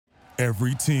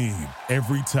Every team,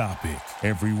 every topic,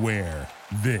 everywhere.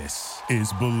 This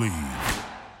is Believe.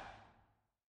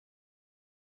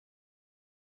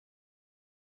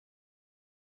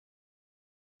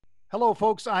 Hello,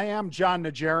 folks. I am John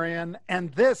Najarian,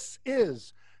 and this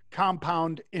is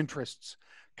Compound Interests.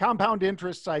 Compound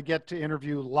Interests, I get to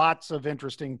interview lots of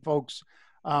interesting folks.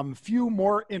 Few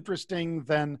more interesting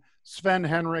than Sven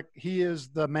Henrich. He is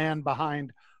the man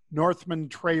behind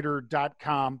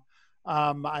NorthmanTrader.com.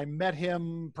 I met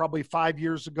him probably 5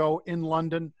 years ago in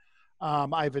London.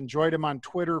 I've enjoyed him on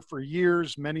Twitter for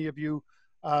years. Many of you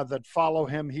that follow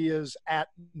him, he is at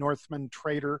Northman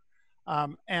Trader.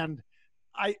 And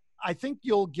I think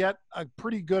you'll get a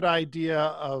pretty good idea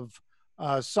of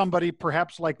somebody,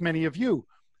 perhaps like many of you,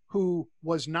 who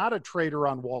was not a trader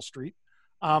on Wall Street,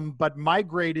 but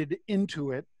migrated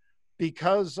into it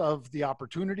because of the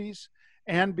opportunities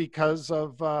and because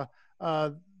of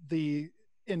the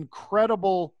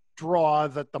incredible draw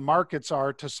that the markets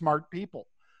are to smart people.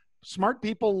 Smart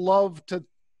people love to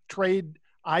trade,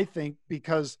 I think,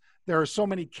 because there are so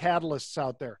many catalysts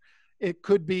out there. It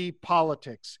could be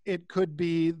politics. It could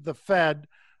be the Fed.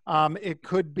 It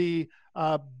could be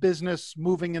business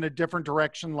moving in a different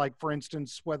direction, like, for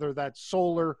instance, whether that's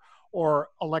solar or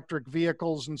electric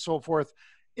vehicles and so forth.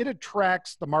 It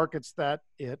attracts the markets that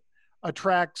it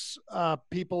attracts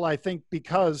people, I think,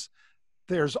 because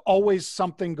there's always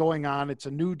something going on. It's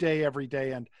a new day every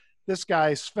day. And this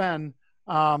guy, Sven,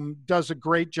 does a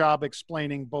great job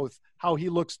explaining both how he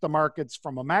looks at the markets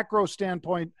from a macro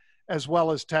standpoint as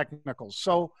well as technicals.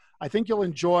 So I think you'll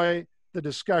enjoy the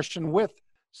discussion with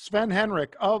Sven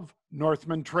Henrich of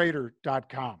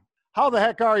NorthmanTrader.com. How the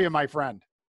heck are you, my friend?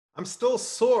 I'm still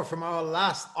sore from our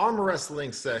last arm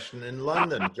wrestling session in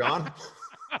London, John.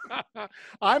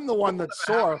 I'm the one that's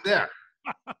sore. There.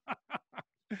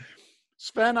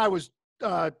 Sven, I was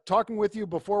talking with you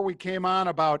before we came on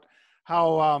about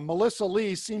how Melissa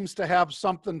Lee seems to have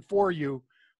something for you,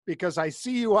 because I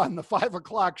see you on the 5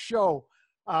 o'clock show,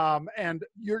 and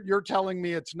you're telling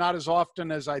me it's not as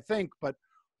often as I think, but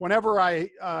whenever I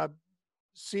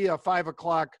see a 5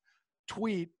 o'clock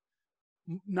tweet,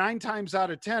 9 times out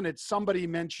of 10, it's somebody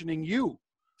mentioning you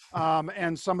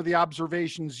and some of the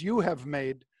observations you have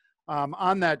made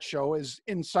on that show is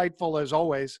insightful as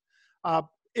always.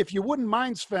 If you wouldn't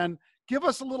mind, Sven, give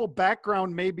us a little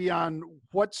background maybe on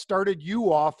what started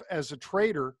you off as a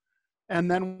trader,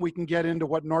 and then we can get into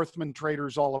what Northman Trader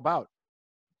is all about.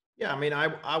 Yeah, I mean,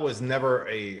 I was never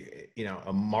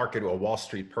a market or Wall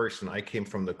Street person. I came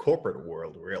from the corporate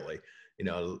world, really,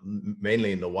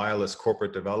 mainly in the wireless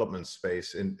corporate development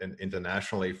space and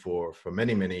internationally for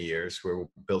many, many years. We were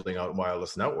building out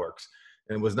wireless networks.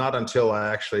 And it was not until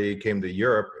I actually came to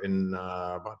Europe in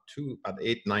about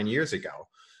 8, 9 years ago.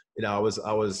 I was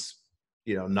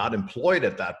not employed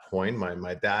at that point.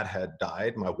 My dad had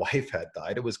died. My wife had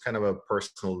died. It was kind of a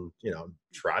personal,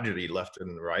 tragedy left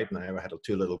and right. And I had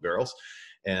 2 little girls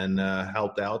and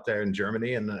helped out there in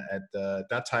Germany. And at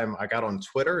that time, I got on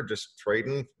Twitter, just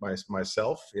trading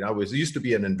myself. I used to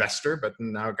be an investor, but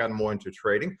now I got more into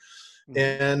trading.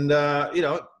 And,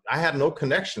 I had no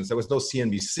connections. There was no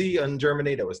CNBC in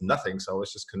Germany. There was nothing. So I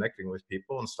was just connecting with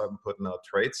people and starting putting out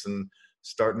trades and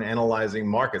starting analyzing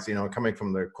markets. Coming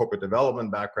from the corporate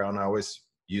development background, I always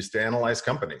used to analyze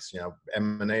companies,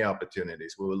 M&A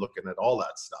opportunities. We were looking at all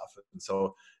that stuff. And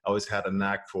so I always had a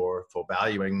knack for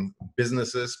valuing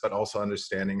businesses, but also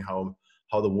understanding how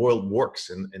the world works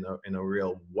in a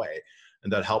real way.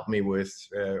 And that helped me with,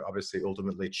 obviously,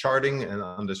 ultimately charting and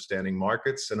understanding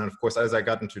markets. And then, of course, as I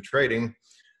got into trading,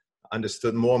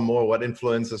 understood more and more what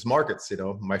influences markets.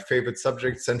 My favorite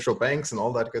subject, central banks and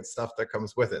all that good stuff that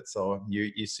comes with it. So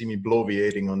you see me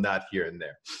bloviating on that here and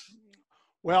there.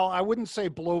 Well, I wouldn't say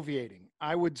bloviating.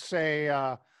 I would say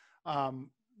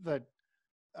that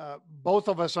both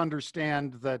of us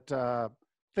understand that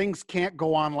things can't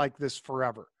go on like this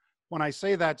forever. When I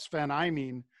say that, Sven, I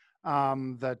mean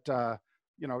that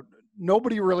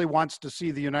nobody really wants to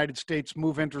see the United States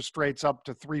move interest rates up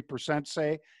to 3%,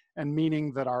 say, and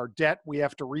meaning that our debt, we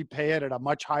have to repay it at a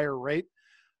much higher rate.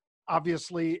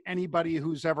 Obviously, anybody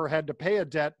who's ever had to pay a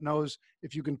debt knows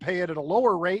if you can pay it at a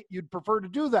lower rate, you'd prefer to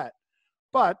do that.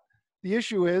 But the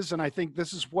issue is, and I think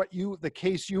this is the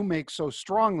case you make so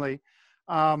strongly,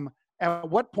 at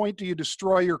what point do you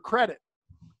destroy your credit?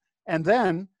 And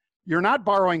then you're not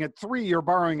borrowing at 3, you're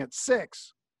borrowing at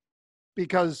 6.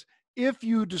 Because if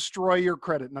you destroy your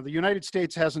credit, now the United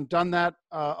States hasn't done that,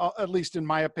 at least in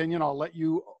my opinion, I'll let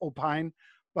you opine,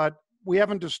 but we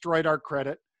haven't destroyed our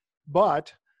credit.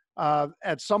 But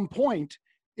at some point,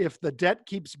 if the debt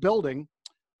keeps building,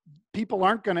 people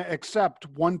aren't going to accept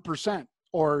 1%.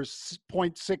 or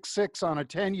 0.66 on a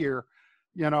 10-year,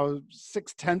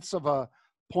 0.6 of a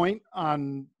point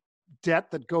on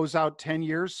debt that goes out 10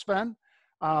 years, Sven,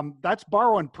 that's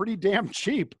borrowing pretty damn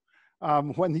cheap.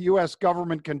 When the U.S.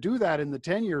 government can do that in the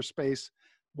 10-year space,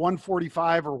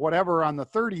 145 or whatever on the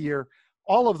 30-year,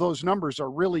 all of those numbers are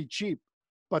really cheap.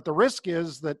 But the risk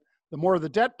is that the more the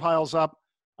debt piles up,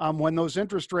 when those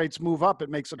interest rates move up, it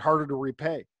makes it harder to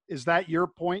repay. Is that your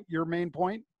point, your main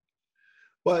point?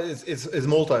 Well, it's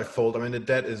multifold. I mean, the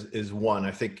debt is one.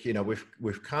 I think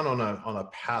we've kind of on a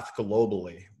path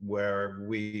globally where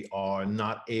we are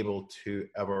not able to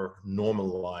ever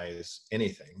normalize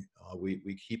anything.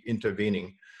 We keep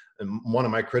intervening, and one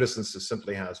of my criticisms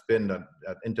simply has been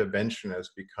that intervention has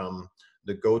become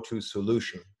the go-to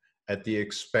solution at the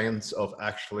expense of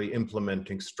actually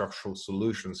implementing structural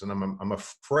solutions. And I'm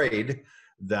afraid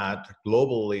that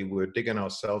globally we're digging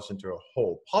ourselves into a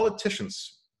hole.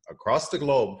 Politicians across the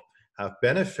globe have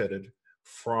benefited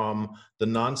from the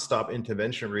nonstop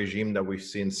intervention regime that we've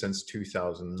seen since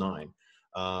 2009.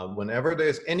 Whenever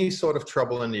there's any sort of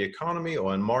trouble in the economy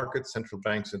or in markets, central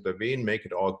banks intervene, make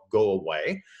it all go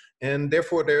away. And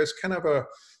therefore there's kind of a,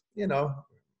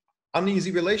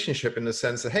 uneasy relationship in the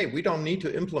sense that, hey, we don't need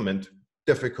to implement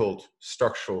difficult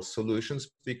structural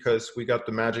solutions because we got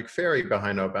the magic fairy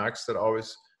behind our backs that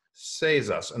always saves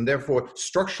us. And therefore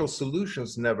structural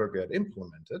solutions never get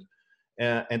implemented.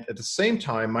 And at the same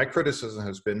time, my criticism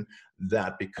has been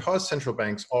that because central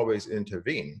banks always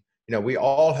intervene, we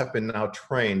all have been now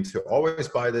trained to always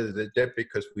buy the debt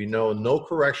because we know no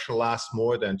correction lasts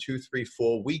more than 2, 3,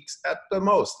 4 weeks at the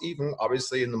most, even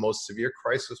obviously in the most severe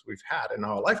crisis we've had in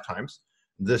our lifetimes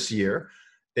this year.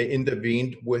 They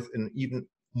intervened with an even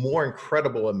more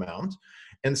incredible amount.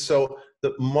 And so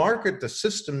the market, the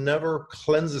system never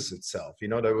cleanses itself.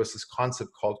 There was this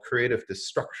concept called creative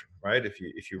destruction, right? If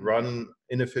you run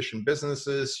inefficient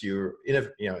businesses, you're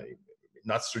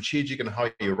not strategic in how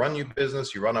you run your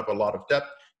business, you run up a lot of debt,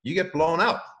 you get blown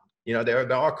out.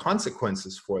 There are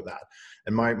consequences for that.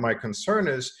 And my concern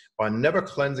is by never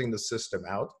cleansing the system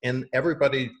out and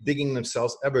everybody digging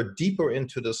themselves ever deeper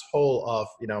into this hole of,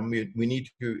 we need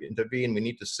to intervene, we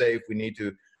need to save, we need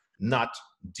to not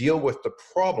deal with the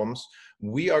problems,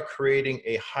 we are creating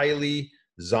a highly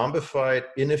zombified,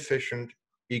 inefficient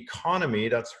economy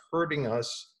that's hurting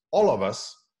us, all of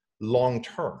us, long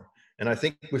term. And I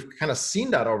think we've kind of seen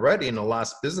that already in the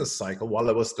last business cycle. While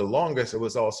it was the longest, it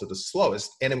was also the slowest,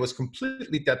 and it was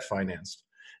completely debt financed.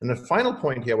 And the final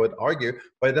point here, I would argue,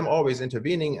 by them always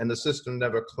intervening and the system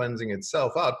never cleansing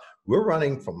itself out, we're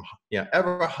running from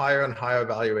ever higher and higher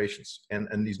valuations.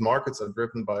 And these markets are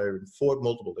driven by forward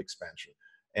multiple expansion.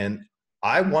 And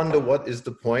I wonder what is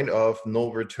the point of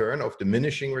no return, of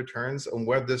diminishing returns, and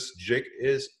where this jig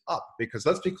is up. Because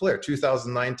let's be clear,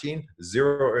 2019,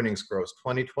 zero earnings growth.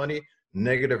 2020,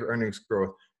 negative earnings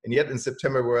growth. And yet in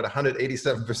September, we're at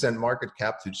 187% market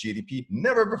cap to GDP,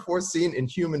 never before seen in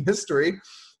human history.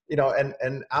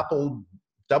 And Apple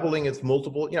doubling its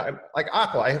multiple, like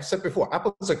Apple, I have said before,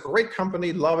 Apple is a great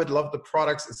company, love the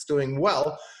products, it's doing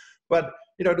well. But,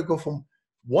 to go from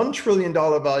 $1 trillion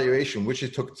valuation, which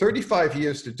it took 35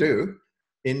 years to do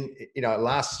in,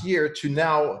 last year, to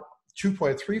now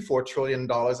 $2.34 trillion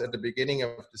at the beginning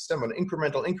of December, an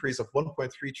incremental increase of $1.3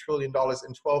 trillion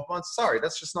in 12 months. Sorry,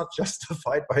 that's just not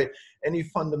justified by any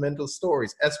fundamental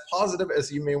stories, as positive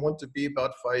as you may want to be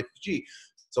about 5G.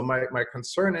 So my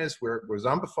concern is we're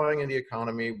zombifying in the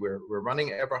economy, we're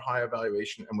running ever higher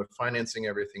valuation, and we're financing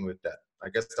everything with debt. I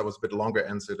guess that was a bit longer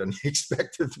answer than you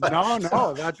expected. No,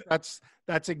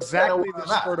 that's exactly the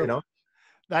sort of,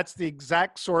 that's the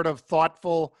exact sort of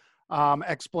thoughtful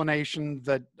explanation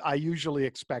that I usually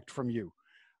expect from you.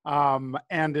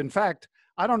 And in fact,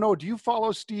 I don't know, do you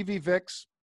follow Stevie Vicks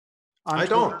on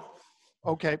Twitter? Don't.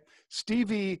 Okay.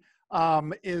 Stevie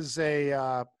is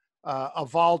a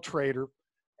vol trader,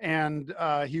 and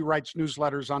he writes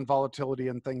newsletters on volatility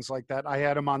and things like that. I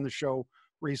had him on the show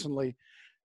recently.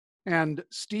 And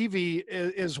Stevie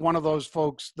is one of those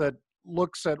folks that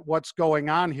looks at what's going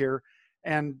on here.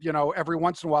 And, every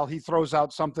once in a while he throws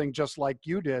out something just like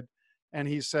you did. And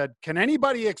he said, can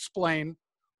anybody explain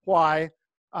why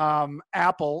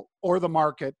Apple or the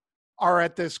market are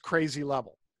at this crazy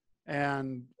level?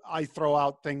 And I throw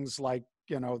out things like,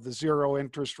 the zero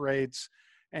interest rates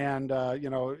and,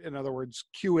 in other words,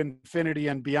 Q infinity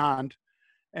and beyond.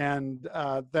 And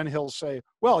then he'll say,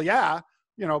 well, yeah,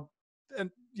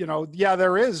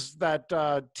 there is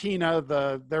that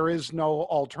Tina, there is no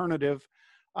alternative,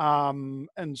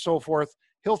 and so forth.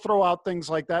 He'll throw out things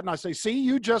like that. And I say, see,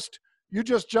 you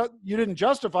didn't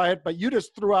justify it, but you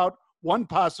just threw out one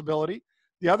possibility.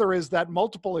 The other is that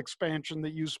multiple expansion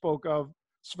that you spoke of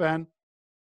Sven.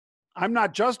 I'm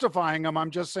not justifying them.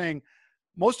 I'm just saying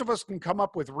most of us can come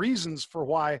up with reasons for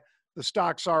why the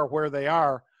stocks are where they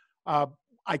are.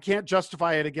 I can't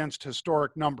justify it against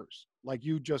historic numbers, like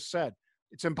you just said.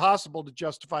 It's impossible to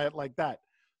justify it like that.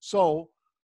 So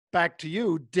back to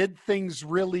you, did things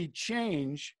really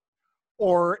change,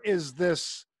 or is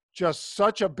this just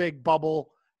such a big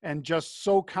bubble and just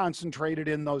so concentrated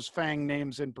in those FANG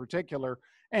names in particular,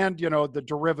 and, you know, the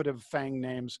derivative FANG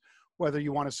names, whether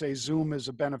you want to say Zoom is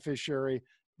a beneficiary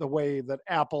the way that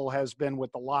Apple has been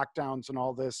with the lockdowns and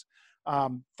all this.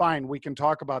 Fine, we can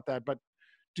talk about that. But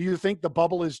do you think the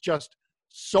bubble is just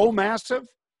so massive?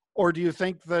 Or do you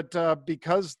think that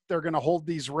because they're going to hold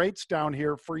these rates down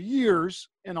here for years,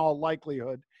 in all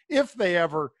likelihood, if they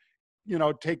ever, you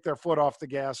know, take their foot off the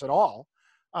gas at all,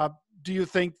 do you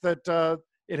think that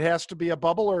it has to be a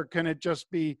bubble, or can it just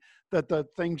be that the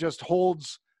thing just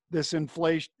holds this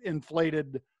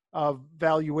inflated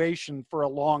valuation for a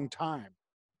long time?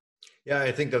 Yeah,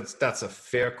 I think that's a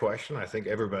fair question. I think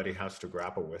everybody has to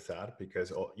grapple with that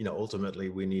because, you know, ultimately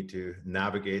we need to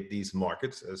navigate these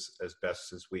markets as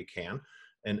best as we can.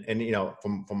 And you know,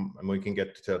 and we can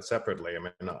get to that separately. I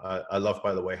mean, I love,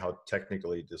 by the way, how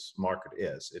technically this market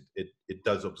is. It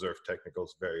does observe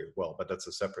technicals very well, but that's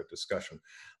a separate discussion.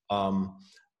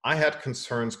 I had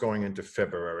concerns going into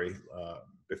February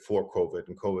before COVID,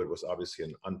 and COVID was obviously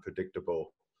an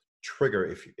unpredictable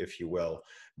trigger, if you will.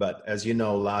 But as you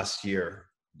know, last year,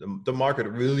 the market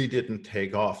really didn't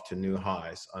take off to new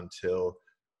highs until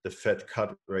the Fed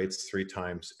cut rates 3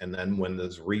 times. And then when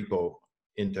this repo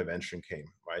intervention came,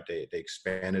 right, they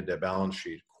expanded their balance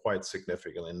sheet quite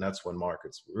significantly. And that's when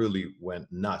markets really went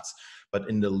nuts. But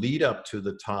in the lead up to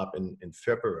the top in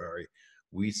February,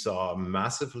 we saw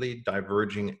massively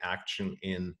diverging action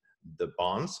in the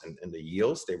bonds and the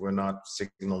yields. They were not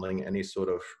signaling any sort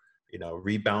of, you know,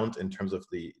 rebound in terms of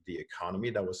the economy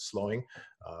that was slowing.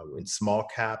 In small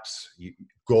caps,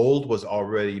 gold was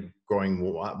already going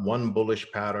one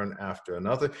bullish pattern after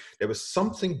another. There was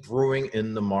something brewing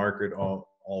in the market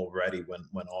already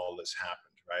when all this happened,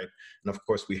 right? And of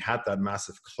course, we had that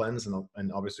massive cleanse,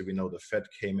 and obviously we know the Fed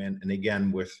came in, and again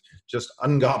with just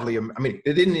ungodly. I mean,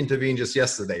 they didn't intervene just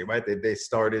yesterday, right? They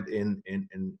started in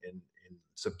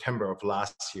September of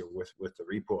last year with the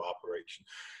repo operation.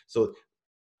 So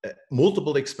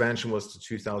multiple expansion was the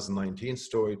 2019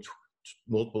 story,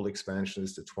 multiple expansion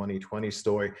is the 2020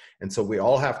 story. And so we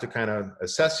all have to kind of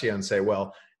assess here and say,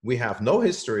 well, we have no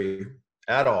history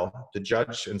at all to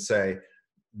judge and say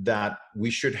that we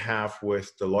should have,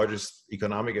 with the largest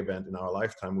economic event in our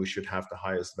lifetime, we should have the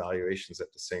highest valuations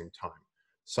at the same time.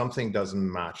 Something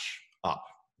doesn't match up,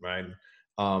 right?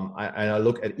 I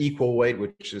look at equal weight,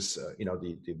 which is you know,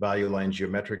 the value line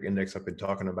geometric index. I've been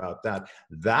talking about that.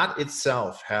 That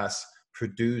itself has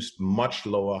produced much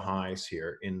lower highs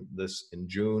here in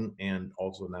June and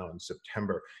also now in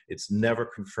September. It's never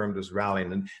confirmed as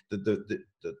rallying. And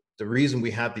the reason we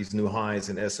had these new highs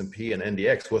in S&P and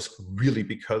NDX was really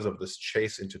because of this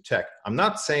chase into tech. I'm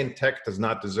not saying tech does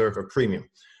not deserve a premium,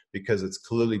 because it's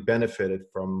clearly benefited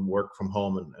from work from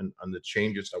home and the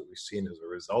changes that we've seen as a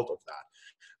result of that.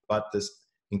 But this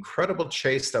incredible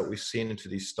chase that we've seen into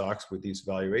these stocks with these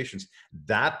valuations,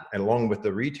 that, along with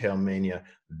the retail mania,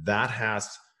 that has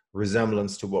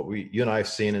resemblance to what you and I have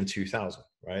seen in 2000,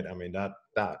 right? I mean, that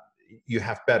you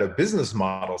have better business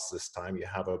models this time, you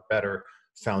have a better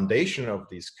foundation of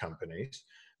these companies,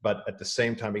 but at the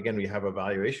same time, again, we have a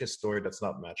valuation story that's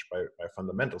not matched by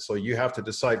fundamentals. So you have to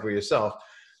decide for yourself,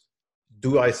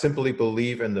 do I simply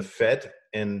believe in the Fed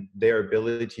and their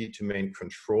ability to maintain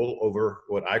control over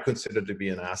what I consider to be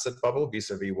an asset bubble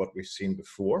vis-a-vis what we've seen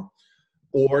before?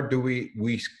 Or do we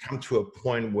come to a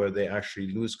point where they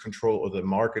actually lose control, or the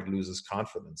market loses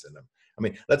confidence in them? I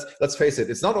mean, let's face it,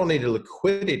 it's not only the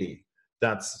liquidity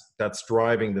that's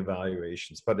driving the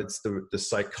valuations, but it's the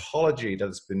psychology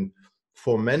that's been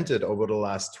fomented over the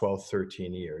last 12,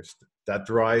 13 years that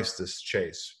drives this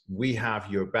chase. We have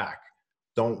your back.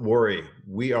 Don't worry,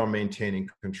 we are maintaining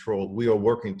control. We are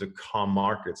working to calm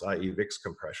markets, i.e. VIX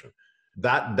compression.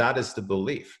 That is the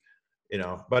belief, you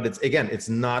know, but it's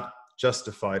not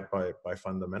justified by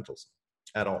fundamentals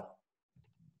at all.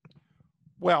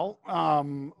 Well,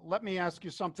 let me ask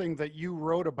you something that you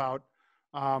wrote about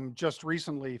just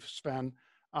recently, Sven,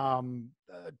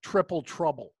 triple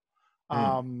trouble.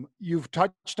 You've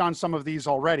touched on some of these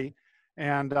already.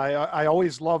 And I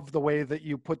always love the way that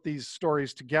you put these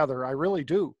stories together. I really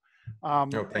do.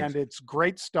 And it's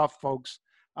great stuff, folks.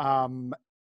 And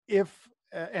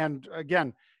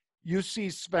again, you see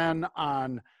Sven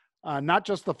on not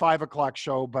just the 5 o'clock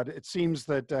show, but it seems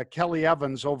that Kelly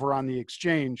Evans over on the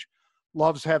Exchange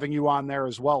loves having you on there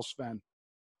as well, Sven.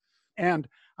 And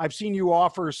I've seen you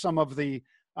offer some of the,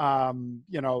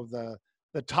 the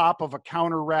top of a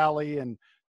counter rally in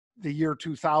the year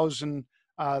 2000,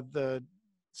 the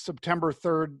September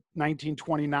 3rd,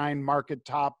 1929 market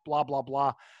top, blah, blah,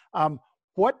 blah.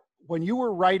 When you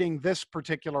were writing this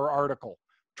particular article,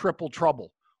 Triple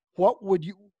Trouble, what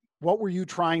were you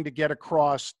trying to get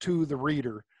across to the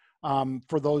reader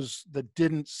for those that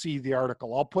didn't see the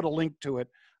article? I'll put a link to it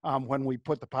when we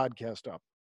put the podcast up.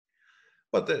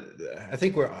 But I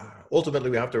think ultimately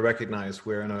we have to recognize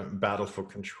we're in a battle for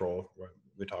control.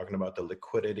 We're talking about the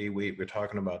liquidity. We're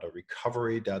talking about a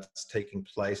recovery that's taking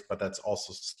place, but that's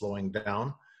also slowing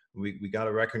down. We got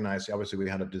to recognize, obviously, we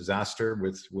had a disaster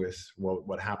with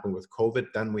what happened with COVID.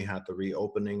 Then we had the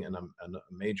reopening and a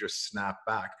major snap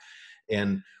back.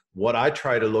 And what I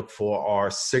try to look for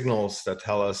are signals that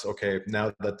tell us, okay,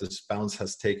 now that this bounce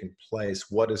has taken place,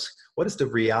 what is the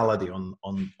reality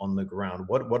on the ground?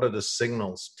 What are the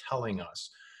signals telling us?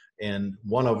 And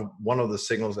one of the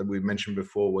signals that we mentioned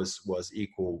before was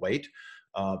equal weight,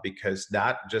 because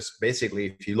that just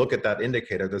basically, if you look at that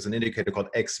indicator, there's an indicator called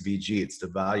XVG. It's the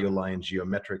Value Line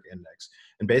Geometric Index,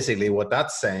 and basically what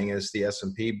that's saying is the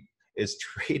S&P is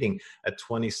trading at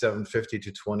 2750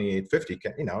 to 2850.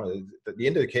 You know, the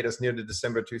indicators near the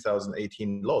December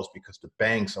 2018 lows, because the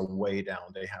banks are way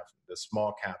down. They have the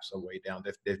small caps are way down.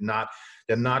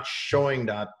 They're not showing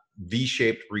that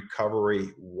V-shaped recovery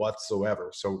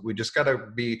whatsoever. So we just got to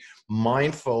be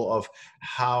mindful of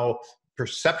how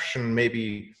perception may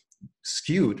be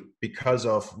skewed because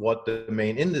of what the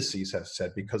main indices have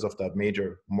said, because of that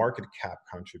major market cap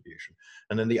contribution.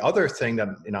 And then the other thing that,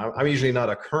 you know, I'm usually not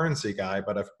a currency guy,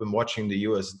 but I've been watching the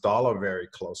US dollar very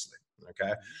closely,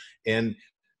 okay? And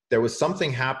there was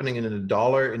something happening in the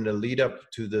dollar in the lead up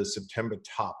to the September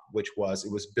top, which was,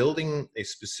 it was building a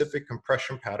specific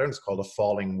compression pattern. It's called a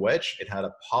falling wedge. It had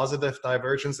a positive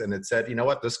divergence, and it said, you know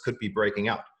what, this could be breaking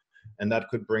out. And that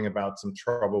could bring about some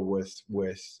trouble with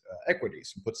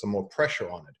equities and put some more pressure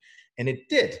on it. And it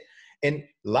did. And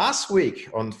last week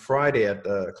on Friday at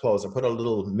the close, I put a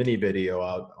little mini video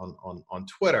out on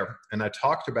Twitter, and I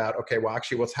talked about, okay, well,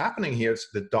 actually what's happening here is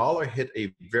the dollar hit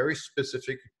a very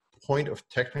specific point of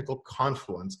technical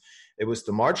confluence. It was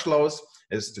the March lows,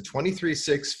 it's the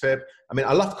 23.6 Fib. I mean,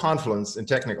 I love confluence in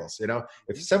technicals, you know,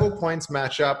 if several points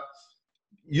match up,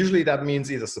 usually that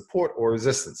means either support or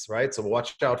resistance, right? So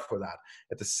watch out for that.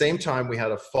 At the same time, we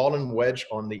had a fallen wedge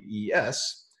on the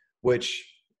ES, which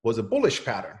was a bullish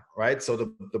pattern, right? So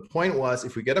the point was,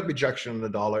 if we get a rejection in the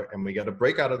dollar and we get a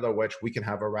breakout of the wedge, we can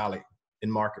have a rally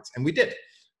in markets. And we did.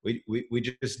 We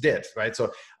just did, right?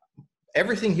 So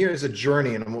everything here is a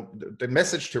journey. And the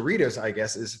message to readers, I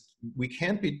guess, is we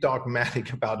can't be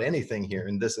dogmatic about anything here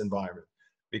in this environment,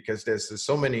 because there's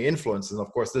so many influences.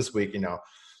 Of course, this week, you know,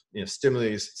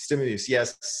 stimulus,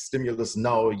 yes, stimulus,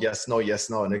 no, yes, no, yes,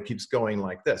 no, and it keeps going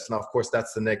like this. Now, of course,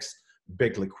 that's the next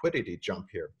big liquidity jump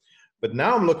here. But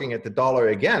now I'm looking at the dollar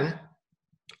again,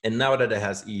 and now that it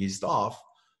has eased off,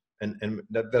 and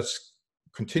that's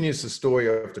continues the story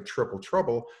of the triple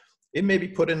trouble, it may be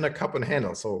put in a cup and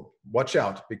handle. So watch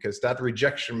out, because that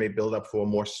rejection may build up for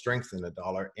more strength in the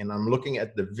dollar. And I'm looking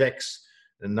at the VIX,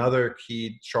 another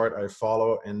key chart I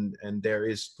follow, and there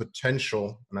is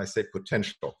potential, and I say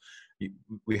potential.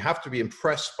 We have to be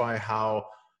impressed by how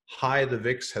high the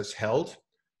VIX has held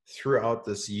throughout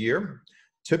this year.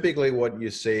 Typically what you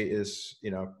say is,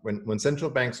 you know, when central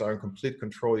banks are in complete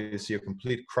control, you see a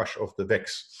complete crush of the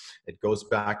VIX. It goes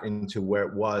back into where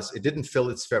it was. It didn't fill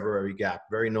its February gap,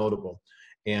 very notable.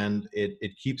 And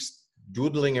it keeps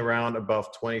doodling around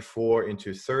above 24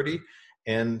 into 30.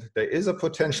 And there is a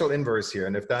potential inverse here.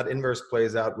 And if that inverse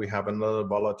plays out, we have another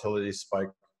volatility spike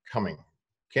coming.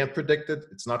 Can't predict it.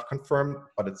 It's not confirmed,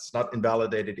 but it's not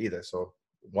invalidated either. So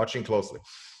watching closely.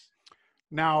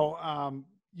 Now,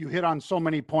 you hit on so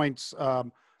many points, at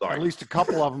least a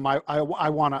couple of them.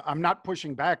 I'm not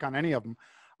pushing back on any of them,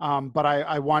 but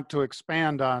I want to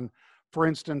expand on, for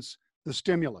instance, the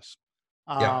stimulus.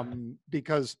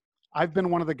 Because I've been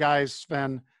one of the guys,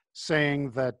 Sven,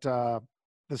 saying that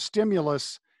the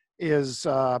stimulus is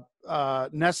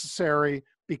necessary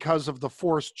because of the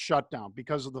forced shutdown,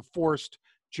 because of the forced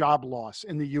job loss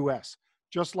in the U.S.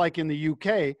 Just like in the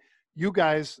U.K., you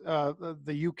guys, the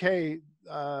U.K.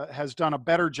 Has done a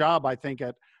better job, I think,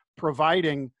 at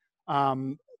providing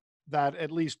that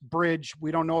at least bridge.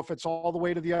 We don't know if it's all the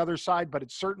way to the other side, but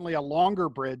it's certainly a longer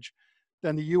bridge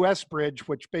than the U.S. bridge,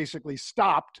 which basically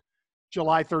stopped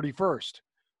July 31st.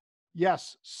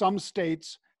 Yes, some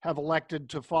states have elected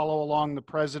to follow along the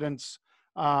president's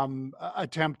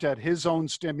attempt at his own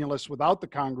stimulus without the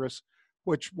Congress,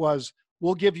 which was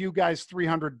we'll give you guys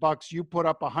 $300. You put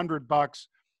up $100,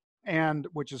 and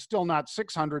which is still not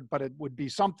 600, but it would be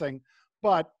something.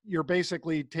 But you're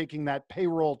basically taking that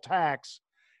payroll tax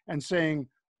and saying,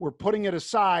 we're putting it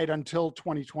aside until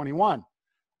 2021.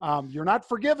 You're not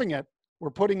forgiving it. We're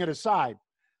putting it aside.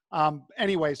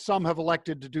 Anyway, some have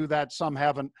elected to do that. Some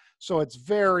haven't. So it's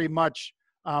very much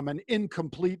an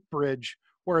incomplete bridge,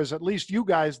 whereas at least you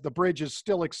guys, the bridge is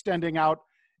still extending out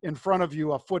in front of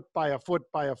you a foot by a foot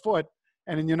by a foot.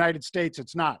 And in the United States,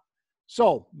 it's not.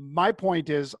 So my point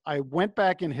is, I went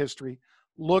back in history,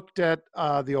 looked at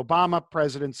the Obama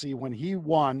presidency when he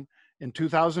won in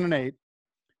 2008.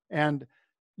 And,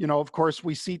 you know, of course,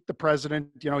 we seat the president.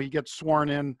 You know, he gets sworn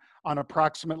in on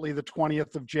approximately the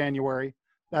 20th of January.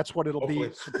 That's what it'll be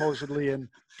supposedly in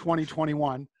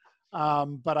 2021.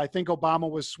 But I think Obama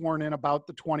was sworn in about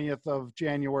the 20th of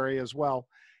January as well.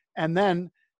 And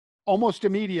then almost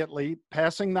immediately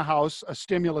passing the House a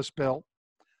stimulus bill.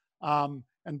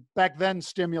 And back then,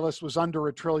 stimulus was under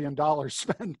 $1 trillion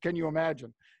spent. Can you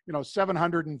imagine? You know,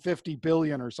 750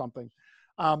 billion or something.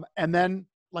 And then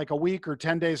like a week or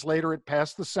 10 days later, it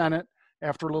passed the Senate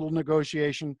after a little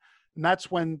negotiation. And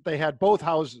that's when they had both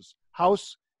houses,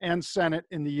 House and Senate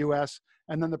in the US.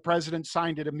 And then the president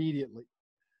signed it immediately.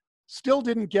 Still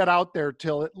didn't get out there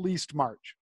till at least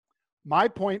March. My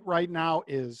point right now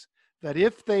is that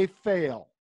if they fail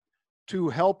to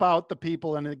help out the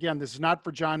people, and again, this is not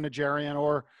for Jon Najarian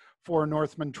or for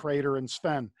Northman Trader and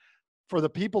Sven, for the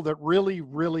people that really,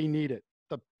 really need it.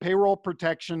 The payroll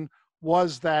protection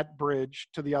was that bridge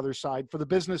to the other side for the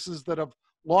businesses that have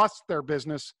lost their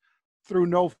business through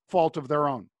no fault of their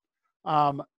own.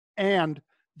 And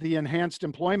the enhanced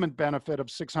employment benefit of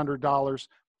 $600,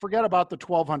 forget about the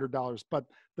 $1,200, but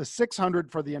the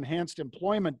 $600 for the enhanced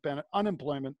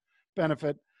unemployment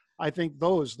benefit, I think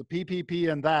those, the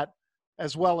PPP and that,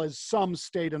 as well as some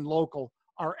state and local,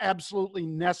 are absolutely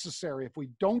necessary. If we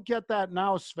don't get that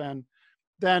now, Sven,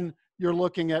 then you're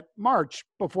looking at March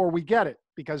before we get it,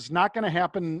 because it's not going to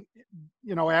happen,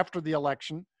 you know, after the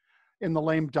election in the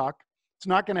lame duck. It's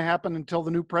not going to happen until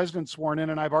the new president's sworn in,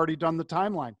 and I've already done the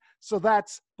timeline. So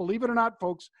that's, believe it or not,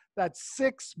 folks, that's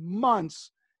 6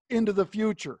 months into the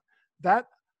future. That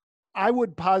I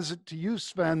would posit to you,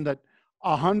 Sven, that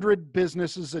 100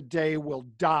 businesses a day will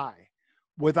die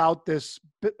without this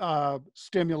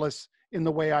stimulus in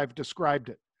the way I've described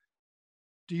it.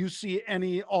 Do you see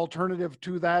any alternative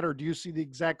to that, or do you see the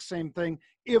exact same thing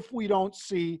if we don't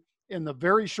see in the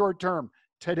very short term,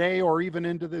 today or even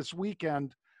into this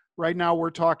weekend? Right now we're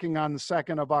talking on the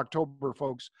 2nd of October,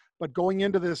 folks, but going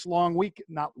into this long week,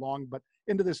 not long, but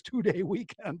into this 2-day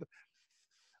weekend,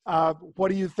 what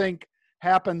do you think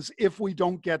happens if we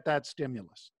don't get that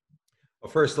stimulus?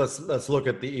 Well, first, let's look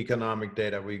at the economic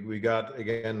data. We got,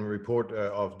 again, a report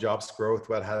of jobs growth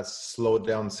that has slowed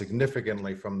down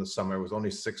significantly from the summer. It was only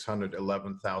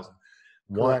 611,000.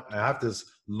 I have this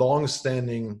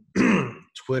long-standing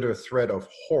Twitter thread of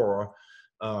horror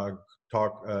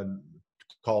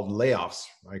called layoffs.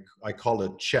 I call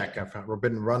it check. I've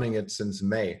been running it since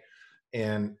May,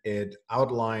 and it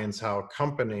outlines how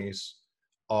companies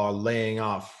are laying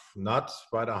off, not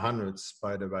by the hundreds,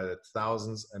 by the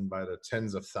thousands and by the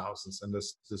tens of thousands. And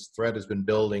this thread has been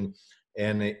building,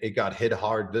 and it got hit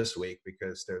hard this week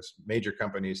because there's major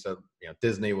companies that, you know,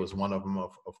 Disney was one of them,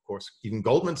 of course, even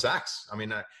Goldman Sachs. I mean,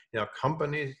 you know,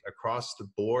 companies across the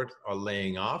board are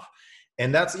laying off.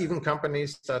 And that's even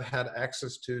companies that had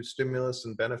access to stimulus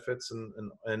and benefits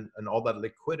and all that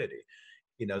liquidity.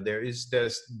 You know,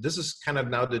 this is kind of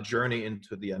now the journey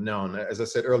into the unknown. As I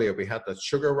said earlier, we had the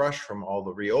sugar rush from all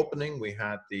the reopening. We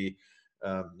had the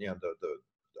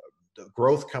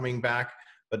growth coming back,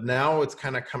 but now it's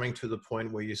kind of coming to the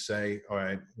point where you say, all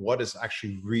right, what is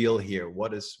actually real here?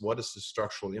 What is the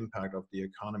structural impact of the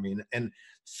economy? And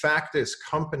fact is,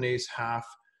 companies have,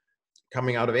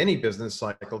 coming out of any business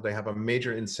cycle, they have a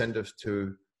major incentive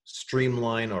to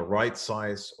streamline or right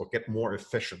size or get more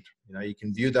efficient. You know, you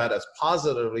can view that as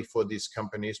positively for these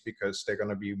companies because they're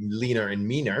going to be leaner and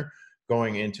meaner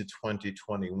going into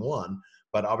 2021,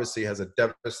 but obviously has a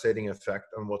devastating effect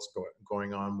on what's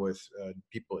going on with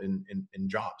people in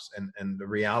jobs. And the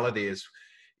reality is,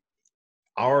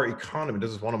 our economy,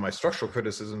 this is one of my structural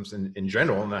criticisms in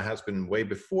general, and that has been way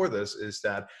before this, is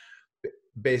that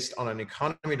based on an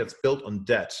economy that's built on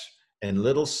debt and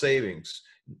little savings,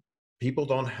 people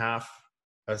don't have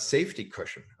a safety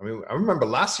cushion. I mean, I remember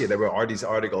last year there were these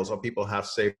articles of people have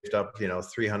saved up, you know,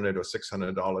 $300 or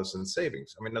 $600 in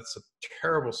savings. I mean, that's a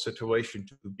terrible situation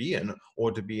to be in,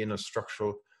 or to be in a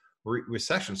structural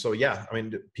recession. So yeah, I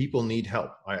mean, people need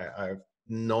help. I have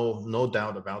no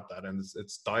doubt about that. And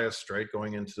it's dire straight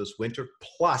going into this winter.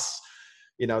 Plus,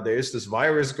 there is this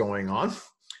virus going on,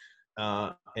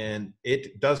 and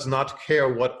it does not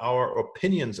care what our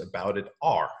opinions about it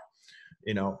are.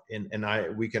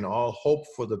 We can all hope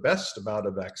for the best about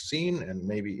a vaccine and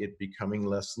maybe it becoming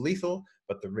less lethal,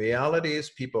 but the reality is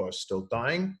people are still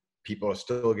dying. People are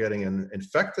still getting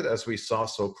infected, as we saw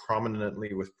so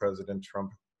prominently with President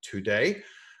Trump today.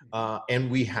 And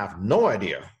we have no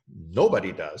idea,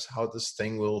 nobody does, how this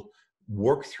thing will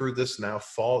work through this now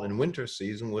fall and winter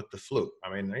season with the flu.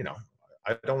 I mean,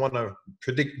 I don't want to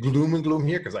predict gloom and gloom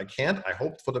here because I can't. I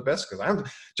hope for the best because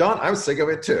I'm sick of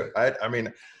it too. I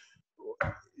mean,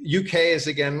 UK is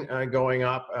again going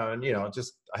up, and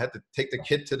I had to take the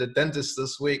kid to the dentist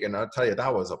this week, and I'll tell you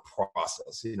that was a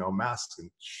process. Masks and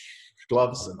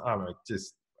gloves, and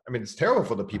it's terrible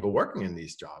for the people working in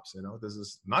these jobs. This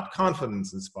is not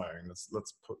confidence inspiring.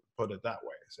 Let's put it that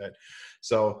way.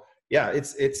 So yeah,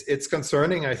 it's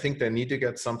concerning. I think they need to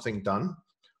get something done.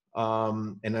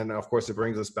 And then of course it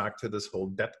brings us back to this whole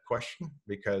debt question,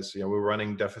 because we're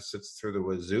running deficits through the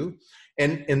wazoo,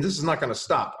 and this is not going to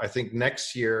stop. I think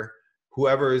next year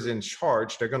whoever is in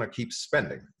charge, they're going to keep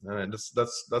spending, and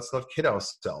let's not kid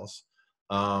ourselves.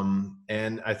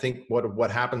 And I think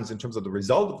what happens in terms of the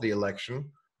result of the election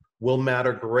will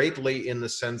matter greatly in the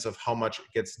sense of how much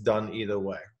gets done either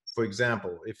way. For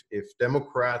example, if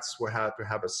Democrats were to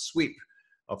have a sweep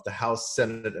of the House,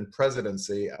 Senate, and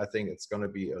presidency, I think it's going to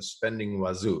be a spending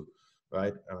wazoo,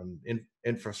 right?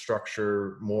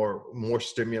 Infrastructure, more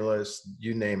stimulus,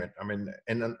 you name it. I mean,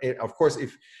 and of course,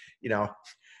 if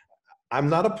I'm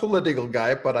not a political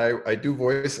guy, but I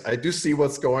do see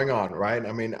what's going on, right?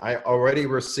 I mean,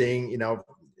 we're seeing,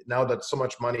 now that so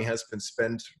much money has been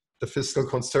spent, the fiscal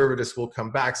conservatives will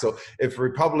come back. So if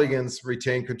Republicans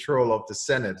retain control of the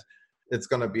Senate, it's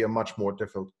going to be a much more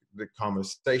difficult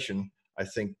conversation, I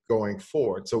think, going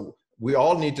forward. So we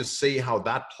all need to see how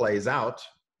that plays out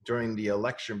during the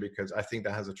election, because I think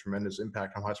that has a tremendous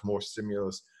impact on how much more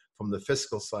stimulus from the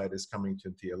fiscal side is coming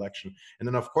to the election. And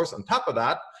then, of course, on top of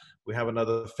that, we have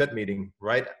another Fed meeting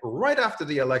right after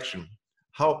the election.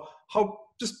 How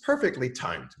just perfectly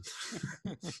timed.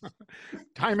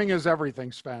 Timing is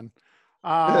everything, Sven.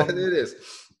 It is.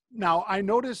 Now, I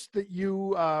noticed that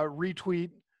you retweet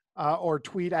or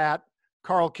tweet at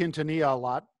Carl Quintanilla a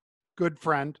lot. Good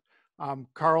friend.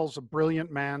 Carl's a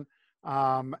brilliant man,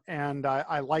 and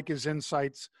I like his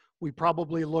insights. We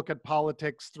probably look at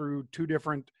politics through two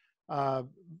different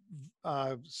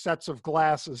sets of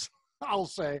glasses, I'll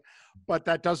say, but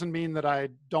that doesn't mean that I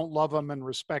don't love him and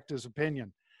respect his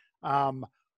opinion.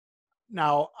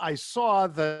 Now, I saw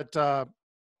that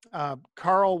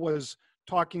Carl was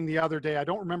talking the other day. I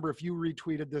don't remember if you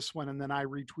retweeted this one and then I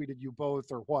retweeted you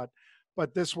both or what,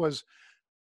 but this was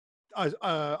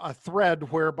a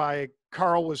thread whereby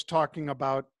Carl was talking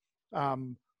about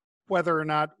whether or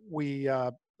not we've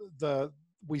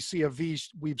seen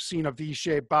a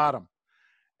V-shaped bottom,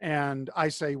 and I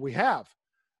say we have,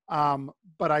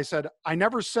 but I said I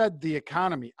never said the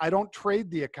economy. I don't trade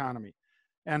the economy,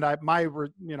 and my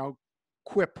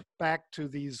quip back to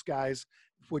these guys,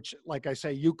 which, like I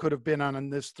say, you could have been on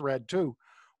this thread too,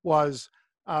 was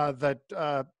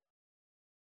that.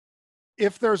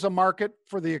 If there's a market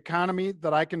for the economy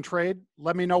that I can trade,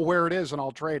 let me know where it is and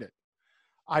I'll trade it.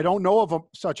 I don't know of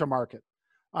such a market.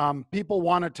 People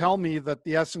want to tell me that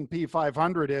the S&P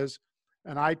 500 is,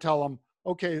 and I tell them,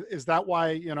 okay, is that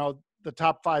why, the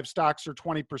top 5 stocks are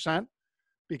 20%?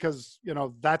 Because,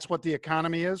 that's what the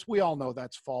economy is. We all know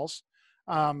that's false.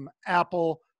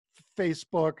 Apple,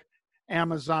 Facebook,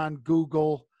 Amazon,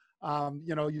 Google,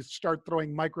 you start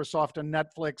throwing Microsoft and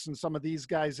Netflix and some of these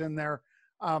guys in there.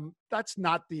 That's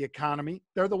not the economy.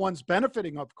 They're the ones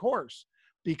benefiting, of course,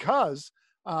 because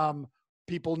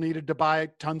people needed to buy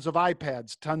tons of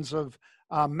iPads, tons of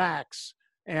Macs,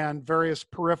 and various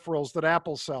peripherals that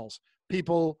Apple sells.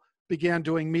 People began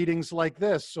doing meetings like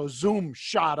this, so Zoom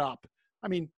shot up. I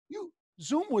mean,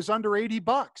 Zoom was under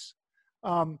 $80.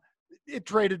 It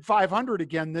traded 500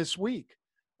 again this week.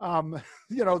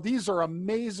 These are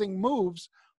amazing moves,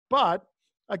 but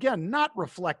again, not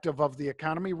reflective of the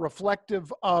economy,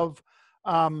 reflective of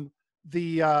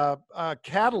the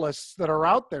catalysts that are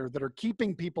out there that are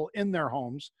keeping people in their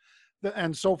homes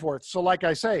and so forth. So like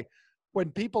I say,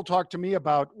 when people talk to me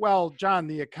about, well, John,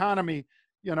 the economy,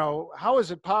 how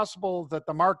is it possible that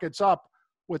the market's up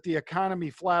with the economy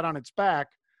flat on its back?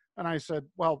 And I said,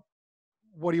 well,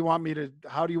 how do you want me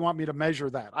to measure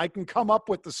that? I can come up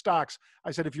with the stocks.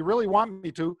 I said, if you really want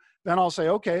me to, then I'll say,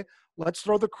 okay, let's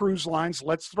throw the cruise lines,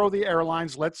 let's throw the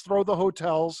airlines, let's throw the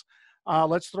hotels,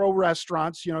 let's throw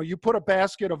restaurants. You put a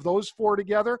basket of those 4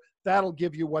 together, that'll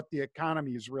give you what the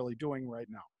economy is really doing right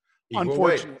now.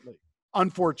 Unfortunately.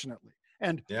 unfortunately.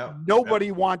 And Yeah.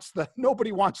 nobody wants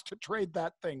to trade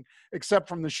that thing except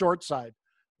from the short side.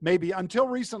 Maybe until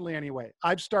recently anyway.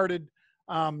 I've started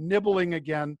nibbling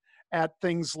again at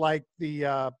things like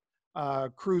the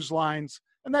cruise lines.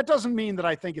 And that doesn't mean that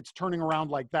I think it's turning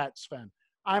around like that, Sven.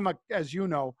 As you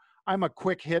know, I'm a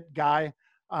quick hit guy.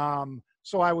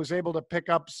 So I was able to pick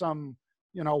up some,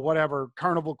 whatever,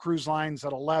 Carnival Cruise Lines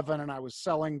at 11, and I was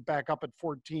selling back up at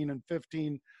 14 and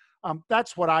 15.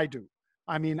 That's what I do.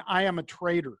 I mean, I am a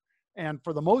trader. And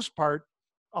for the most part,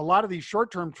 a lot of these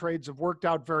short-term trades have worked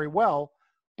out very well,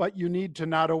 but you need to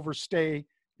not overstay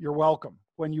your welcome.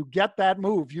 When you get that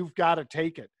move, you've got to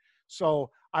take it. So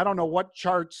I don't know what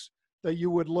charts that you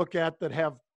would look at that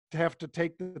have to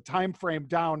take the time frame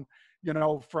down,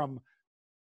 from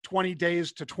 20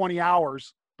 days to 20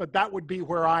 hours, but that would be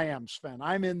where I am, Sven.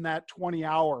 I'm in that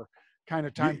 20-hour kind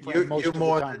of time frame most of the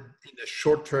more time. In the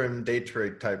short-term day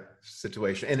trade type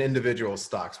situation and individual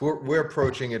stocks. We're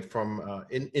approaching it from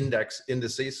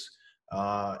indices,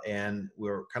 and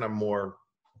we're kind of more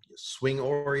swing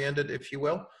oriented, if you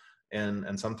will.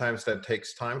 And sometimes that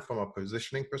takes time from a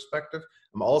positioning perspective.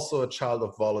 I'm also a child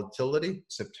of volatility.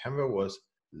 September was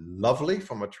lovely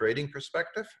from a trading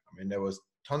perspective. I mean, there was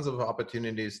tons of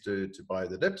opportunities to buy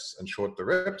the dips and short the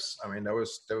rips. I mean, there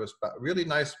was really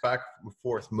nice back and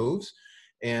forth moves,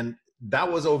 and that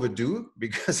was overdue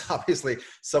because obviously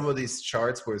some of these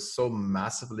charts were so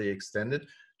massively extended.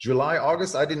 July,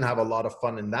 August, I didn't have a lot of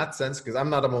fun in that sense because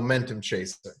I'm not a momentum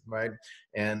chaser, right?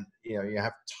 And you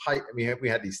have we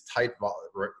had these tight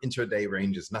intraday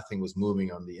ranges. Nothing was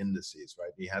moving on the indices,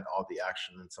 right? We had all the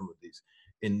action in some of these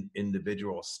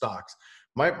individual stocks.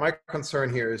 My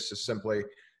concern here is just simply,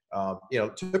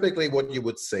 typically what you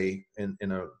would say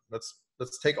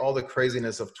let's take all the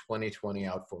craziness of 2020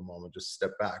 out for a moment, just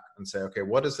step back and say, okay,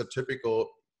 what does a typical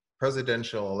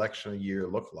presidential election year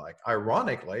look like?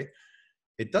 Ironically,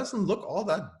 it doesn't look all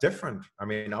that different. I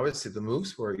mean, obviously the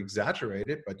moves were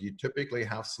exaggerated, but you typically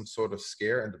have some sort of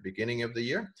scare in the beginning of the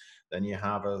year. Then you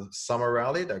have a summer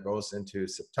rally that goes into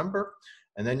September.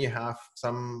 And then you have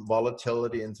some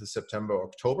volatility into September,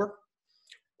 October.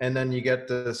 And then you get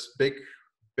this big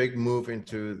move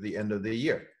into the end of the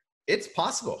year. It's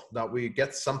possible that we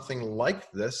get something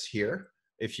like this here.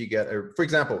 If you get, for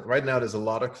example, right now there's a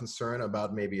lot of concern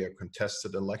about maybe a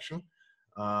contested election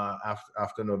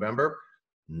after November.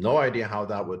 No idea how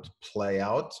that would play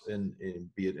out,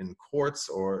 be it in courts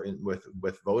or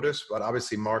with voters. But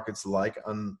obviously, markets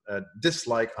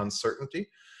dislike uncertainty,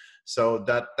 so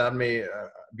that may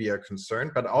be a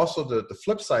concern. But also the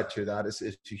flip side to that is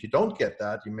if you don't get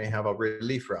that, you may have a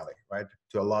relief rally, right?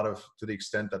 To the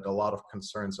extent that a lot of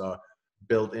concerns are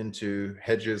built into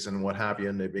hedges and what have you,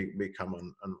 and they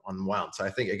become unwound. So I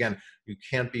think, again, you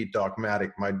can't be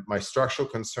dogmatic. My structural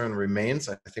concern remains.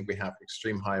 I think we have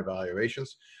extreme high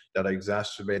valuations that are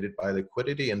exacerbated by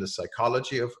liquidity and the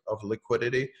psychology of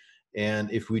liquidity.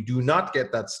 And if we do not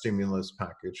get that stimulus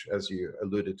package, as you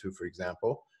alluded to, for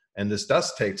example, and this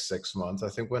does take 6 months, I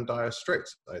think we're in dire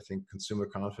straits. I think consumer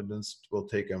confidence will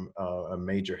take a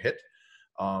major hit.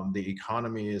 The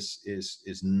economy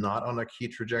is not on a key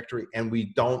trajectory, and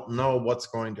we don't know what's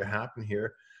going to happen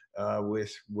here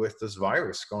with this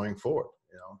virus going forward.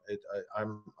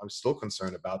 I'm still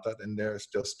concerned about that, and they're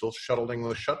still shuttling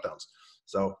those shutdowns.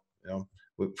 So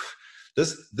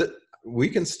we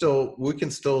can still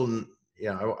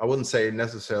I wouldn't say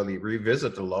necessarily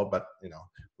revisit the low, but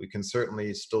we can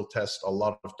certainly still test a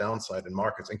lot of downside in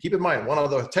markets. And keep in mind, one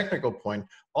other technical point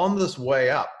on this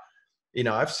way up.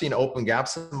 I've seen open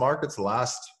gaps in markets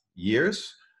last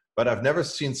years, but I've never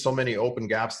seen so many open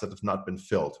gaps that have not been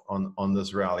filled on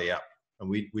this rally up. And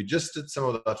we just did some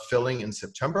of that filling in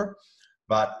September,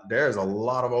 but there's a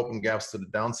lot of open gaps to the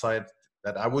downside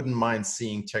that I wouldn't mind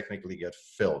seeing technically get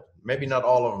filled. Maybe not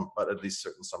all of them, but at least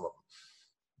some of them.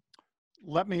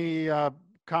 Let me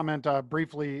comment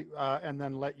briefly and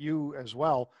then let you as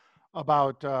well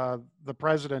about the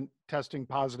president testing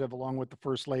positive along with the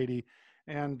first lady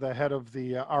and the head of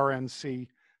the RNC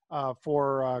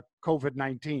for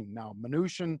COVID-19. Now,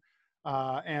 Mnuchin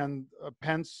and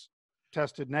Pence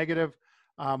tested negative.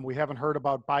 We haven't heard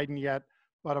about Biden yet,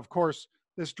 but of course,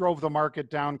 this drove the market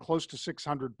down close to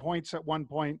 600 points at one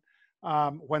point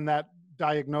when that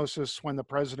diagnosis, when the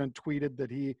president tweeted that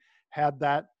he had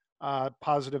that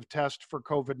positive test for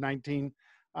COVID-19.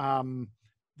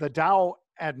 The Dow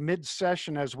at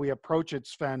mid-session as we approach it,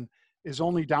 Sven, is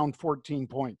only down 14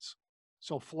 points.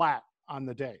 So flat on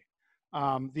the day.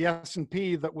 The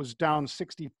S&P that was down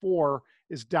 64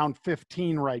 is down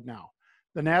 15 right now.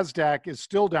 The NASDAQ is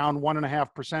still down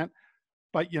 1.5%.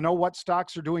 But you know what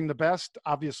stocks are doing the best?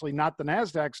 Obviously not the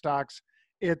NASDAQ stocks.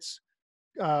 It's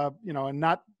and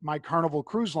not my Carnival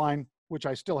Cruise Line, which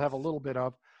I still have a little bit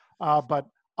of, but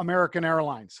American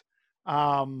Airlines.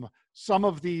 Some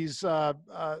of these,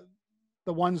 the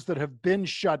ones that have been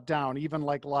shut down, even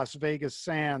like Las Vegas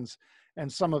Sands,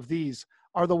 and some of these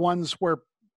are the ones where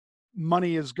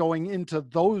money is going into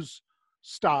those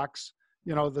stocks,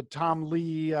 the Tom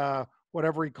Lee,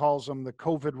 whatever he calls them, the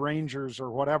COVID Rangers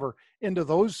or whatever, into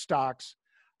those stocks,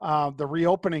 the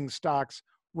reopening stocks,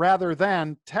 rather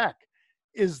than tech.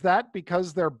 Is that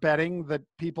because they're betting that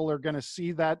people are going to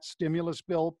see that stimulus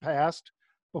bill passed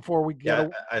before we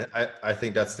get? I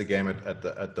think that's the game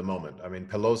at the moment. I mean,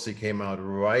 Pelosi came out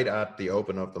right at the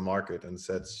open of the market and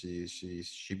said she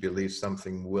believes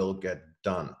something will get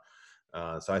done.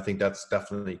 So I think that's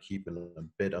definitely keeping a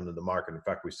bit under the market. In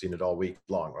fact, we've seen it all week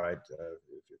long, right?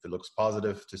 If it looks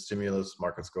positive to stimulus,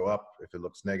 markets go up. If it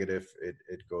looks negative,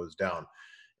 it goes down.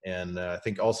 And I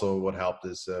think also what helped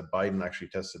is Biden actually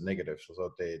tested negative,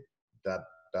 so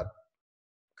that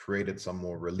created some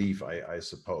more relief, I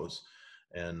suppose.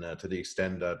 And to the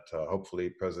extent that hopefully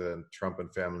President Trump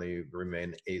and family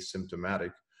remain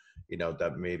asymptomatic,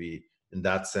 that maybe in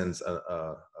that sense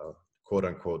a quote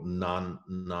unquote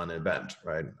non-event,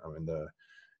 right? I mean,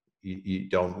 you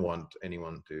don't want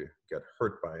anyone to get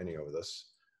hurt by any of this.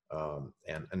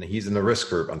 And he's in the risk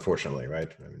group, unfortunately, right?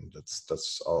 I mean,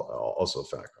 that's also a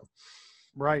factor.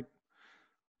 Right.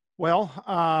 Well,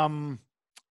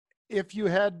 if you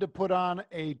had to put on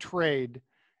a trade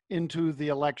into the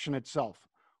election itself,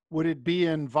 would it be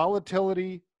in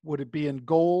volatility? Would it be in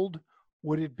gold?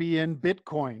 Would it be in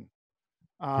Bitcoin?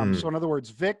 So in other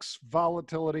words, VIX,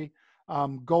 volatility,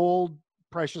 gold,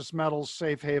 precious metals,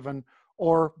 safe haven,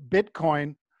 or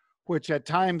Bitcoin, which at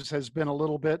times has been a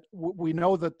little bit, we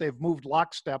know that they've moved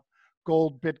lockstep,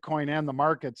 gold, Bitcoin, and the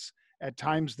markets at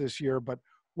times this year, but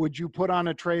would you put on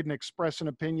a trade and express an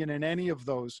opinion in any of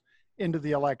those into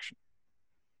the election?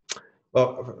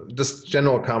 Well, just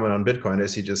general comment on Bitcoin,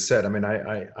 as he just said. I mean,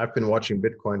 I've been watching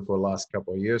Bitcoin for the last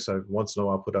couple of years. I've once in a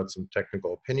while put out some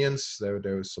technical opinions. There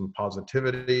was some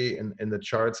positivity in the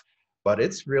charts, but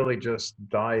it's really just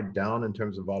died down in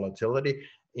terms of volatility.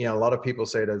 A lot of people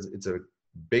say that it's a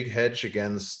big hedge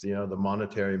against, the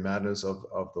monetary madness of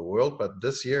the world. But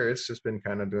this year, it's just been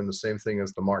kind of doing the same thing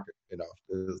as the market.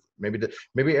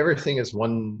 Maybe everything is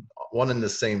one and the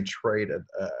same trade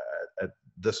at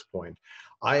this point.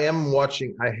 I am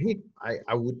watching.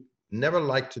 I would never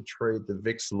like to trade the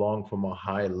VIX long from a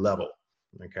high level.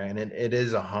 Okay, and it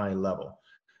is a high level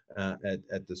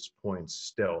at this point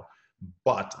still.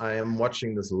 But I am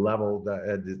watching this level,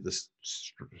 this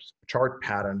chart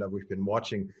pattern that we've been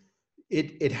watching.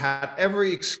 It had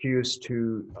every excuse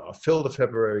to fill the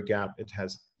February gap. It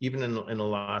has, even in the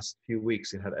last few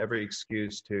weeks, it had every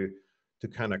excuse to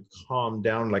kind of calm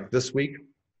down, like this week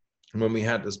when we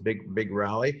had this big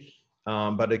rally.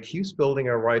 But it keeps building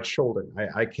a right shoulder.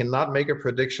 I cannot make a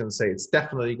prediction, say it's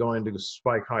definitely going to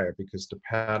spike higher, because the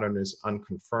pattern is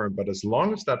unconfirmed. But as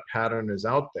long as that pattern is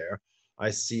out there, I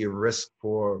see a risk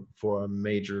for a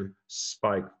major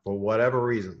spike for whatever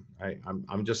reason.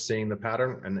 I'm just seeing the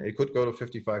pattern, and it could go to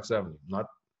 55.70.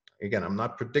 I'm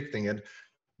not predicting it,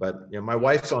 but my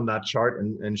wife's on that chart,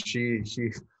 and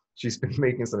she's been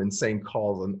making some insane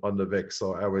calls on the VIX,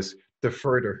 so I always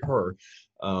defer to her.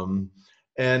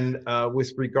 And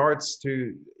with regards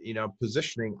to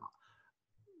positioning,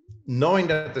 knowing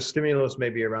that the stimulus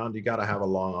may be around, you got to have a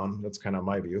long on. That's kind of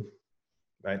my view,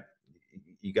 right?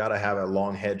 You got to have a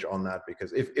long hedge on that,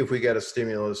 because if we get a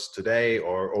stimulus today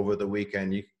or over the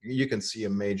weekend, you can see a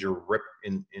major rip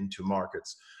into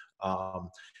markets.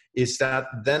 Is that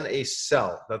then a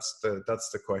sell? That's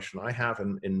the question I have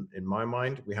in my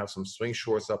mind. We have some swing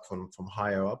shorts up from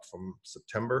higher up from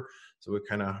September, so we're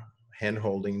kind of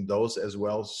hand-holding those as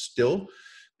well still,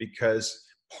 because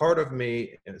part of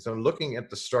me, so I'm looking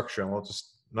at the structure, and I'll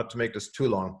just, not to make this too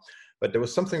long, but there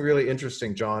was something really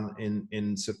interesting, John,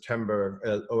 in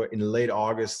September, or in late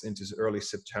August into early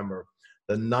September.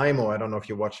 The NYMO, I don't know if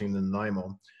you're watching the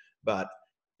NYMO, but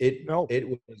it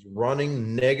was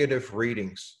running negative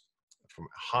readings from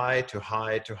high to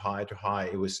high to high to high.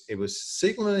 It was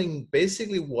signaling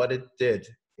basically what it did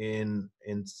in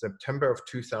September of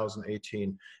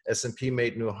 2018.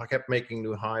 S&P kept making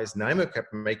new highs. NYMO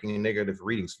kept making negative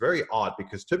readings. Very odd,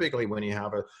 because typically when you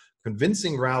have a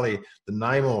convincing rally, the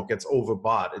NYMO gets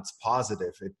overbought. It's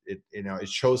positive. It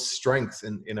shows strength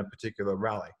in a particular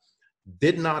rally.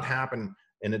 Did not happen,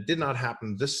 and it did not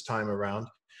happen this time around.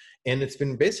 And it's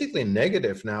been basically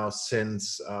negative now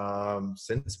since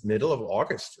middle of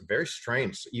August. Very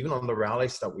strange. Even on the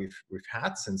rallies that we've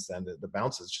had since then, the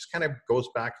bounces just kind of goes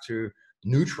back to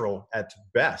neutral at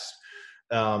best.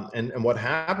 And what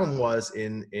happened was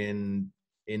in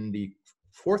the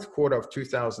fourth quarter of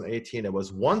 2018, there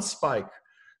was one spike.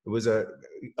 It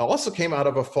also came out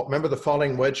of remember the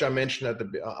falling wedge I mentioned at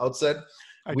the outset?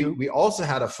 We also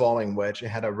had a falling wedge. It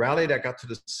had a rally that got to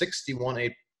the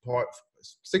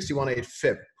 61.8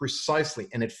 fib precisely,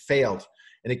 and it failed.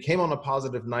 And it came on a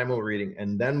positive NYMO reading,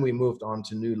 and then we moved on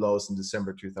to new lows in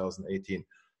December 2018.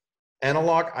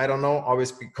 Analog, I don't know,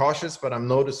 always be cautious, but I'm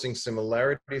noticing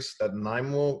similarities. That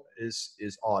NYMO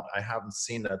is odd. I haven't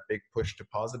seen that big push to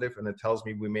positive, and it tells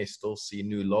me we may still see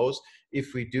new lows.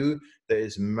 If we do, there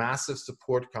is massive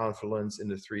support confluence in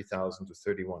the 3,000 to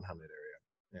 3,100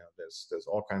 area. There's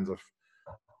all kinds of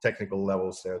technical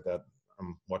levels there that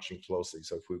I'm watching closely.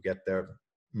 So if we get there,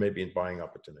 maybe in buying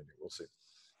opportunity, we'll see.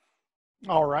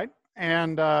 All right.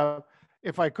 And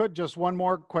if I could, just one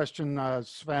more question,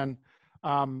 Sven.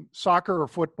 Soccer or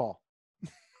football?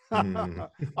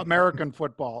 American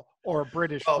football or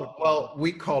British football? Well,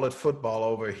 we call it football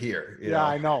over here. Yeah,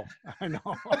 I know. And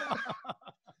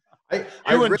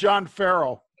John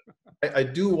Farrell. I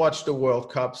do watch the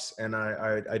World Cups, and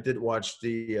I did watch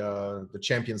the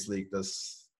Champions League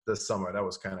this summer. That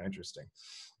was kind of interesting.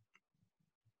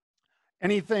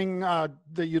 Anything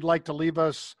that you'd like to leave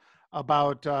us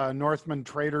about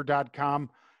NorthmanTrader.com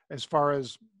as far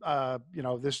as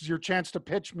this is your chance to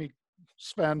pitch me,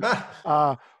 Sven.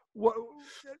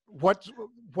 What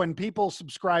when people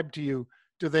subscribe to you,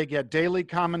 do they get daily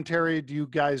commentary? Do you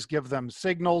guys give them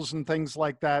signals and things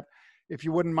like that? If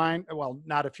you wouldn't mind, well,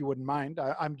 not if you wouldn't mind,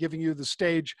 I'm giving you the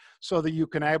stage so that you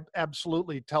can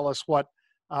absolutely tell us what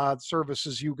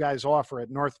services you guys offer at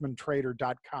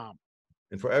NorthmanTrader.com.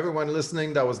 And for everyone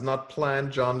listening, that was not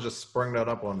planned. John just sprung that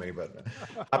up on me, but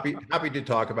happy to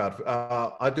talk about it.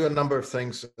 I do a number of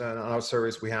things in our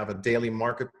service. We have a daily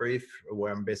market brief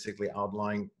where I'm basically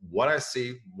outlining what I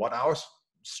see, what our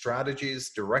strategy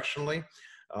is directionally,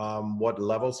 what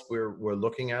levels we're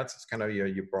looking at. It's kind of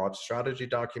your broad strategy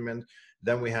document.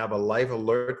 Then we have a live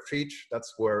alert feed.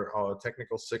 That's where our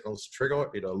technical signals trigger,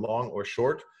 either long or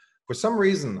short. For some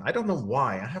reason, I don't know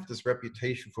why, I have this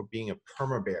reputation for being a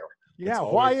perma-bear. Yeah,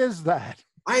 why is that?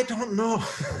 I don't know.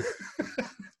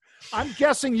 I'm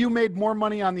guessing you made more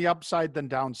money on the upside than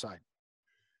downside.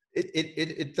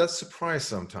 It does surprise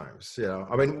sometimes. Yeah,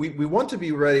 I mean, we want to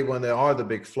be ready when there are the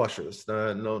big flushes,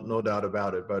 no doubt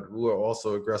about it. But we're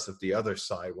also aggressive the other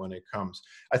side when it comes.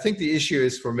 I think the issue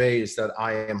is for me is that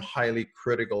I am highly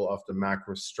critical of the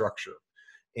macro structure.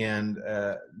 And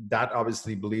that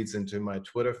obviously bleeds into my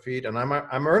Twitter feed, and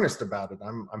I'm earnest about it.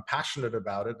 I'm passionate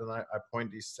about it, and I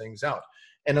point these things out.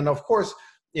 And then, of course,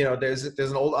 there's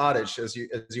an old adage, as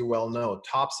you well know: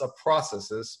 tops are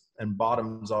processes and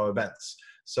bottoms are events.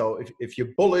 So if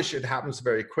you're bullish, it happens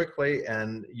very quickly,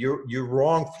 and you're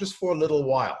wrong just for a little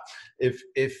while. If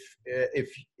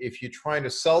you're trying to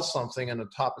sell something and the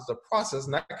top is a process,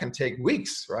 and that can take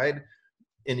weeks, right?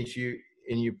 And if you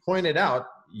point it out,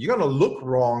 you're going to look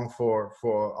wrong for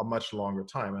a much longer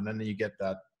time. And then you get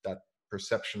that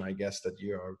perception, I guess, that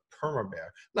you're a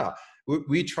perma-bear. Now,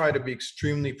 we try to be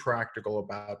extremely practical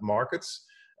about markets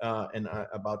and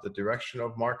about the direction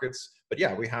of markets. But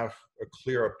yeah, we have a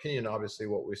clear opinion, obviously,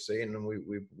 what we see, and then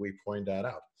we point that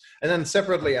out. And then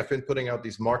separately, I've been putting out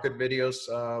these market videos,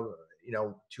 2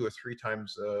 or 3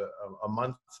 times a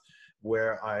month,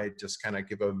 where I just kind of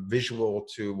give a visual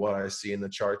to what I see in the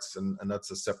charts. And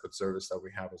that's a separate service that we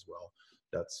have as well.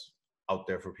 That's out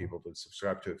there for people to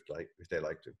subscribe to if they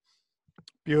like to.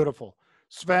 Beautiful.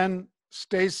 Sven,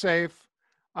 stay safe.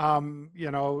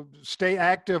 Stay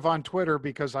active on Twitter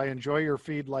because I enjoy your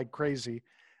feed like crazy.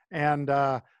 And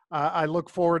I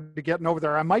look forward to getting over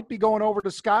there. I might be going over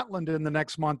to Scotland in the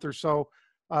next month or so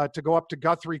to go up to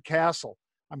Guthrie Castle.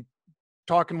 I'm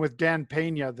talking with Dan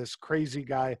Pena, this crazy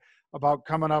guy, about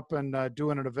coming up and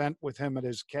doing an event with him at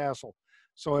his castle.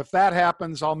 So if that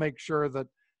happens, I'll make sure that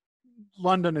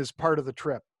London is part of the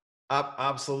trip.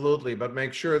 Absolutely, but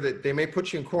make sure that they may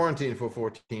put you in quarantine for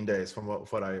 14 days from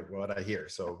what I hear.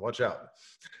 So watch out.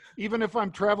 Even if I'm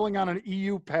traveling on an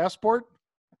EU passport?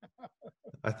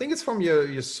 I think it's from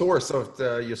your source of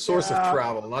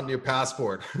travel, not your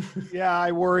passport. Yeah,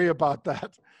 I worry about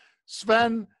that.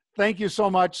 Sven, thank you so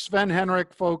much. Sven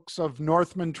Henrich, folks of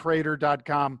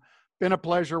NorthmanTrader.com. Been a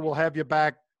pleasure. We'll have you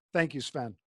back. Thank you,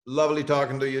 Sven. Lovely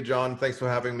talking to you, John. Thanks for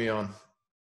having me on.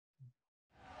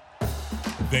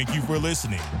 Thank you for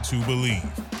listening to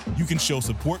Believe. You can show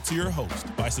support to your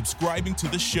host by subscribing to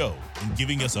the show and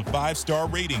giving us a 5-star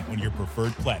rating on your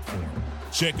preferred platform.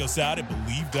 Check us out at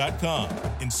Believe.com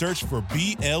and search for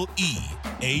BLEAV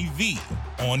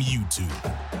on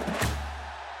YouTube.